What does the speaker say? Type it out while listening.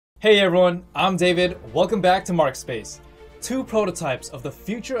Hey everyone, I'm David. Welcome back to MarkSpace. Two prototypes of the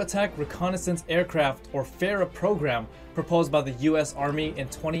Future Attack Reconnaissance Aircraft, or FARA program, proposed by the US Army in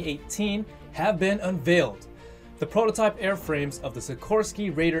 2018 have been unveiled. The prototype airframes of the Sikorsky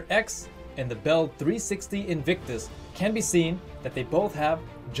Raider X and the Bell 360 Invictus can be seen that they both have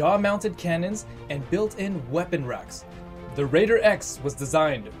jaw-mounted cannons and built-in weapon racks. The Raider X was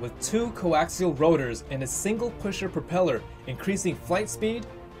designed with two coaxial rotors and a single pusher propeller, increasing flight speed,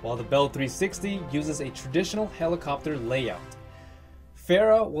 while the Bell 360 uses a traditional helicopter layout.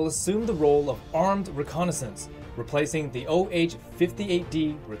 FARA will assume the role of armed reconnaissance, replacing the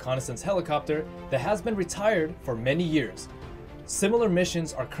OH-58D reconnaissance helicopter that has been retired for many years. Similar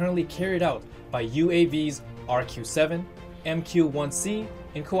missions are currently carried out by UAV's RQ-7, MQ-1C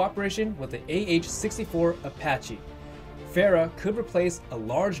in cooperation with the AH-64 Apache. FARA could replace a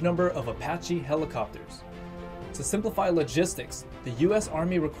large number of Apache helicopters. To simplify logistics, the US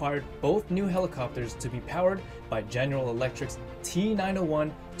Army required both new helicopters to be powered by General Electric's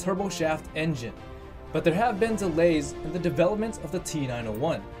T901 turboshaft engine. But there have been delays in the development of the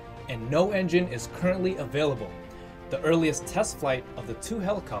T901, and no engine is currently available. The earliest test flight of the two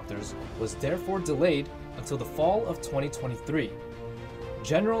helicopters was therefore delayed until the fall of 2023.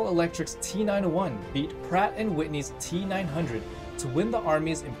 General Electric's T901 beat Pratt & Whitney's T900 to win the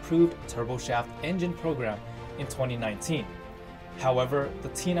Army's improved turboshaft engine program in 2019. However, the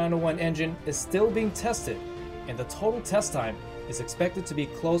T901 engine is still being tested, and the total test time is expected to be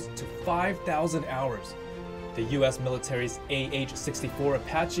close to 5,000 hours. The US military's AH-64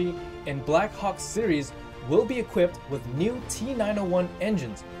 Apache and Black Hawk series will be equipped with new T901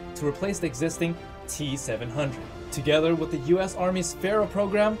 engines to replace the existing T700. Together with the US Army's FARA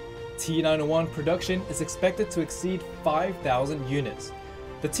program, T901 production is expected to exceed 5,000 units.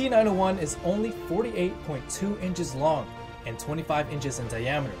 The T901 is only 48.2 inches long and 25 inches in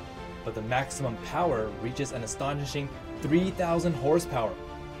diameter, but the maximum power reaches an astonishing 3,000 horsepower,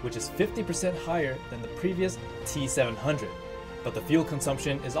 which is 50% higher than the previous T700. But the fuel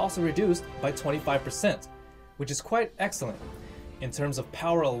consumption is also reduced by 25%, which is quite excellent. In terms of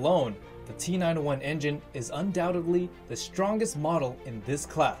power alone, the T901 engine is undoubtedly the strongest model in this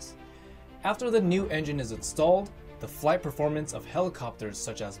class. After the new engine is installed, the flight performance of helicopters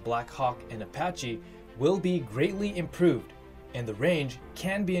such as Black Hawk and Apache will be greatly improved, and the range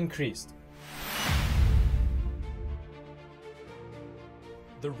can be increased.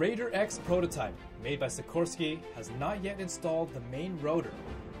 The Raider X prototype, made by Sikorsky, has not yet installed the main rotor,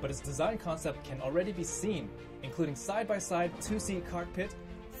 but its design concept can already be seen, including side-by-side two-seat cockpit,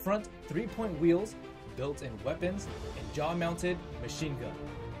 front three-point wheels, built-in weapons, and jaw-mounted machine gun.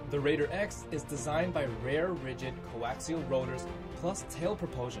 The Raider X is designed by rare rigid coaxial rotors plus tail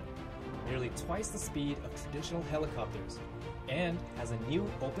propulsion, nearly twice the speed of traditional helicopters, and has a new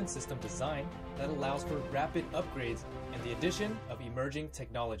open system design that allows for rapid upgrades and the addition of emerging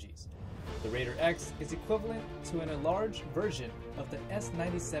technologies. The Raider X is equivalent to an enlarged version of the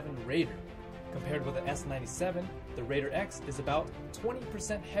S-97 Raider. Compared with the S-97, the Raider X is about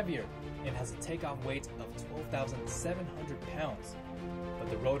 20% heavier and has a takeoff weight of 12,700 pounds. But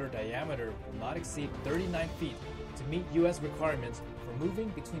the rotor diameter will not exceed 39 feet to meet US requirements for moving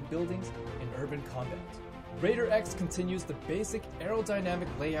between buildings in urban combat. Raider X continues the basic aerodynamic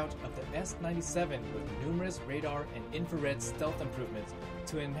layout of the S-97 with numerous radar and infrared stealth improvements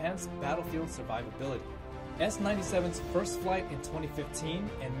to enhance battlefield survivability. S-97's first flight in 2015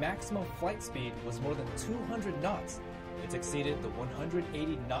 and maximum flight speed was more than 200 knots. It exceeded the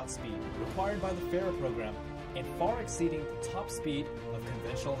 180 knot speed required by the FARA program and far exceeding the top speed of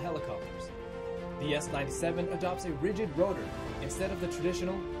conventional helicopters. The S-97 adopts a rigid rotor instead of the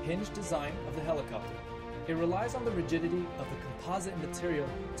traditional hinged design of the helicopter. It relies on the rigidity of the composite material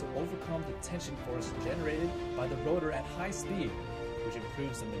to overcome the tension force generated by the rotor at high speed, which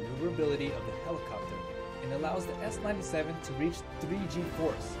improves the maneuverability of the helicopter and allows the S-97 to reach 3G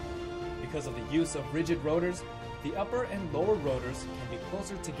force. Because of the use of rigid rotors, the upper and lower rotors can be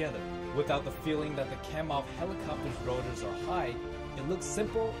closer together. Without the feeling that the cam-off helicopter's rotors are high, it looks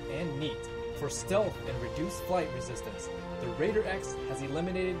simple and neat. For stealth and reduced flight resistance, the Raider X has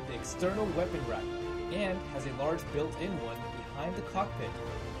eliminated the external weapon rack and has a large built-in one behind the cockpit,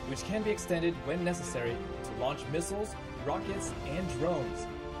 which can be extended when necessary to launch missiles, rockets, and drones.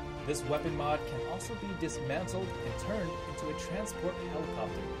 This weapon mod can also be dismantled and turned into a transport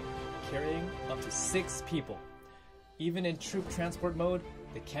helicopter, carrying up to 6 people. Even in troop transport mode,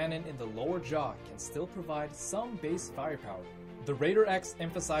 the cannon in the lower jaw can still provide some base firepower. The Raider X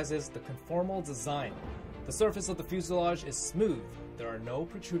emphasizes the conformal design. The surface of the fuselage is smooth, there are no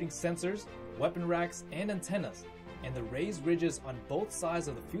protruding sensors, weapon racks, and antennas, and the raised ridges on both sides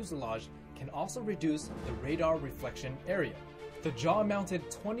of the fuselage can also reduce the radar reflection area. The jaw-mounted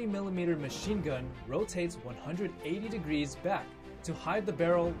 20mm machine gun rotates 180 degrees back to hide the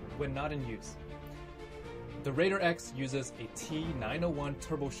barrel when not in use. The Raider X uses a T901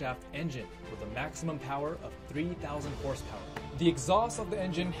 turboshaft engine with a maximum power of 3,000 horsepower. The exhaust of the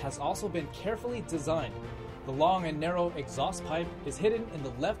engine has also been carefully designed. The long and narrow exhaust pipe is hidden in the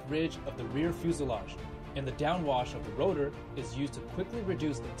left ridge of the rear fuselage, and the downwash of the rotor is used to quickly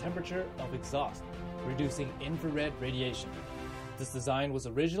reduce the temperature of exhaust, reducing infrared radiation. This design was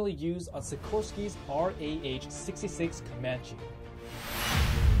originally used on Sikorsky's RAH-66 Comanche.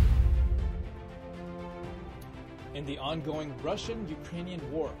 In the ongoing Russian-Ukrainian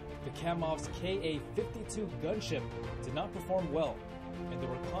war, the Kamov's Ka-52 gunship did not perform well, and there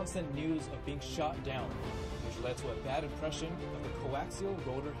were constant news of being shot down, which led to a bad impression of the coaxial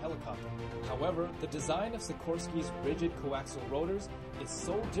rotor helicopter. However, the design of Sikorsky's rigid coaxial rotors is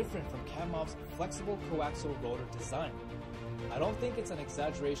so different from Kamov's flexible coaxial rotor design. I don't think it's an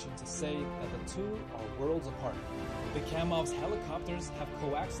exaggeration to say that the two are worlds apart. The Kamov's helicopters have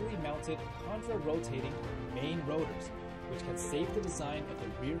coaxially mounted contra-rotating main rotors, which can save the design of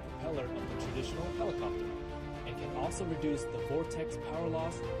the rear propeller of the traditional helicopter, and can also reduce the vortex power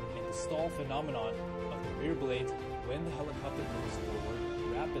loss and the stall phenomenon of the rear blades when the helicopter moves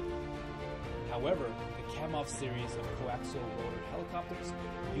forward rapidly. However, the Kamov series of coaxial rotor helicopters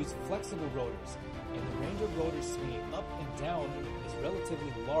use flexible rotors, and the range of rotors swinging up and down is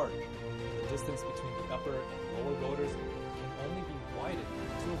relatively large, and the distance between the upper and lower rotors can only be widened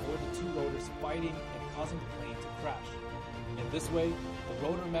to avoid the two rotors fighting and causing the plane to crash. In this way, the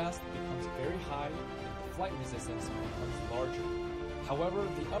rotor mass becomes very high and the flight resistance becomes larger. However,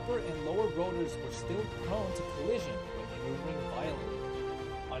 the upper and lower rotors were still prone to collision when maneuvering violently.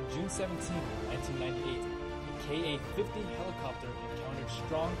 On June 17, 1998, the Ka-50 helicopter encountered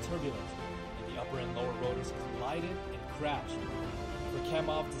strong turbulence, and the upper and lower rotors collided and crashed. For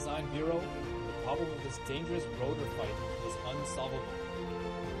Kamov Design Bureau, the problem of this dangerous rotor fight was unsolvable.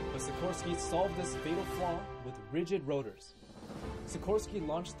 But Sikorsky solved this fatal flaw with rigid rotors. Sikorsky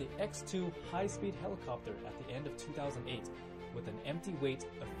launched the X-2 high-speed helicopter at the end of 2008 with an empty weight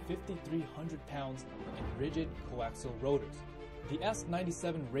of 5,300 pounds and rigid coaxial rotors. The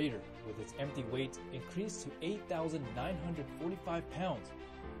S-97 Raider, with its empty weight, increased to 8,945 pounds,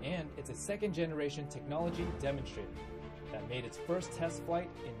 and it's a second-generation technology demonstrator that made its first test flight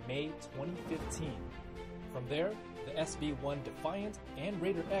in May 2015. From there, the SB-1 Defiant and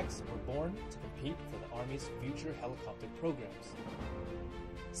Raider X were born to compete for the Army's future helicopter programs.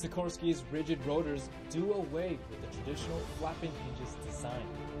 Sikorsky's rigid rotors do away with the traditional flapping hinges design,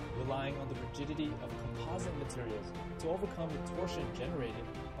 relying on the rigidity of composite materials to overcome the torsion generated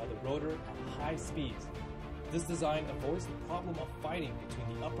by the rotor at high speeds. This design avoids the problem of fighting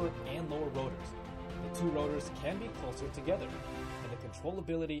between the upper and lower rotors. The two rotors can be closer together, and the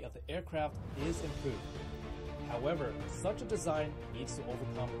controllability of the aircraft is improved. However, such a design needs to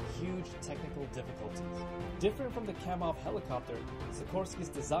overcome huge technical difficulties. Different from the Kamov helicopter, Sikorsky's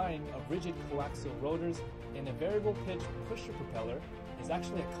design of rigid coaxial rotors and a variable pitch pusher propeller is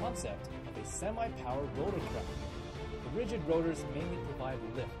actually a concept of a semi-powered rotorcraft. The rigid rotors mainly provide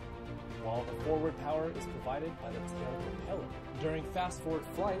lift, while the forward power is provided by the tail propeller. During fast-forward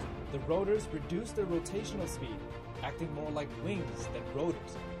flight, the rotors reduce their rotational speed, acting more like wings than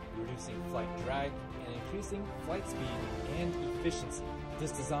rotors, reducing flight drag and increasing flight speed and efficiency.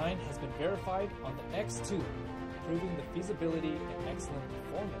 This design has been verified on the X2, proving the feasibility and excellent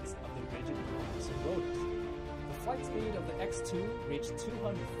performance of the rigid coaxial rotors. The flight speed of the X2 reached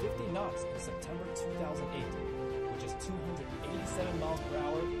 250 knots in September 2008, which is 287 miles per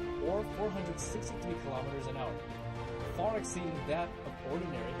hour or 463 kilometers an hour, far exceeding that of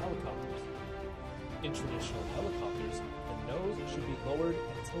ordinary helicopters. In traditional helicopters, the nose should be lowered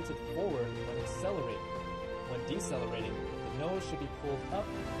and tilted forward when accelerating. When decelerating, the nose should be pulled up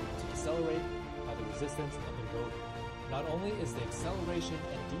to decelerate by the resistance of the rotor. Not only is the acceleration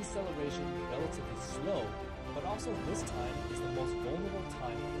and deceleration relatively slow, but also this time is the most vulnerable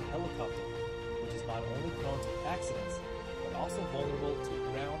time of the helicopter, which is not only prone to accidents, but also vulnerable to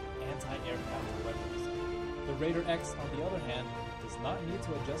ground anti-aircraft weapons. The Raider X, on the other hand, does not need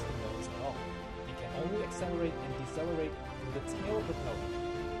to adjust the nose at all. It can only accelerate and decelerate through the tail propeller,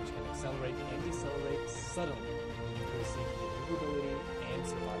 which can accelerate and decelerate suddenly, increasing maneuverability and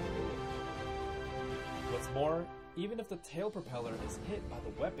survivability. What's more, even if the tail propeller is hit by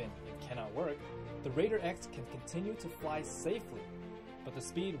the weapon and cannot work, the Raider X can continue to fly safely, but the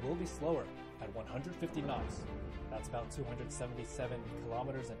speed will be slower at 150 knots. That's about 277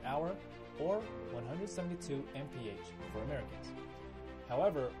 kilometers an hour, or 172 mph for Americans.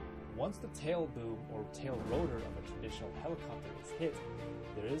 However, once the tail boom or tail rotor of a traditional helicopter is hit,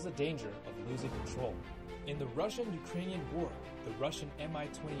 there is a danger of losing control. In the Russian-Ukrainian war, the Russian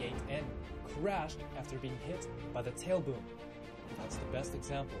Mi-28N crashed after being hit by the tail boom. That's the best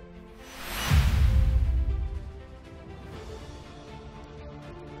example